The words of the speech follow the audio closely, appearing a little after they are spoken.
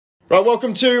Right,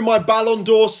 welcome to my Ballon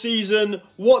d'Or season.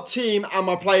 What team am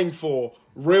I playing for?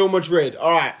 Real Madrid.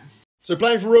 All right. So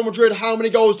playing for Real Madrid, how many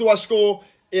goals do I score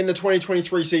in the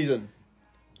 2023 season?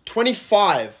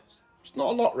 25. It's not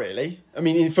a lot, really. I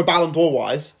mean, for Ballon d'Or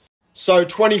wise. So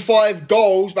 25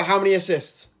 goals, but how many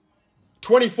assists?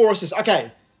 24 assists. Okay,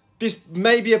 this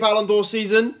may be a Ballon d'Or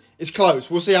season. It's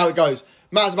close. We'll see how it goes.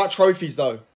 Matters about trophies,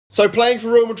 though. So playing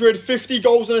for Real Madrid, 50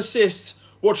 goals and assists.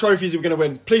 What trophies are we going to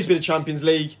win? Please be the Champions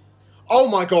League. Oh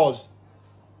my God.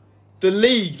 The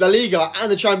league, La Liga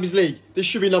and the Champions League. This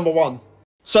should be number one.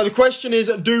 So the question is,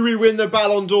 do we win the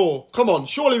Ballon d'Or? Come on,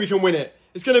 surely we can win it.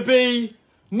 It's going to be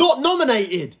not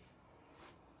nominated.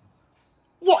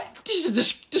 What? This is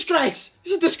a disgrace.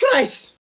 This is a disgrace.